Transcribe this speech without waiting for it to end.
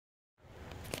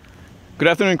Good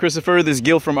afternoon, Christopher. This is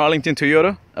Gil from Arlington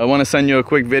Toyota. I want to send you a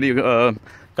quick video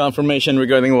confirmation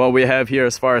regarding what we have here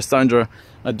as far as Tundra.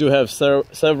 I do have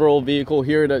several vehicles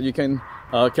here that you can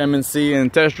come and see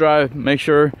and test drive. Make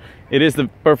sure it is the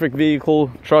perfect vehicle,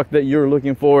 truck that you're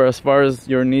looking for as far as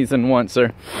your needs and wants,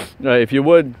 sir. If you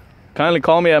would, kindly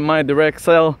call me at my direct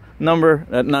cell number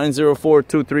at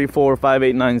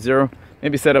 904-234-5890.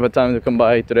 Maybe set up a time to come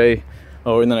by today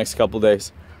or in the next couple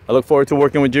days. I look forward to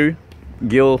working with you.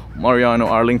 Gil Mariano,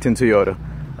 Arlington Toyota.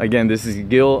 Again, this is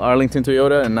Gil, Arlington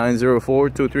Toyota, and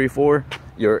 904-234,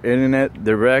 your internet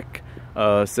direct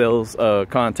sales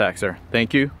contact, sir.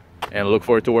 Thank you, and I look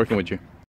forward to working with you.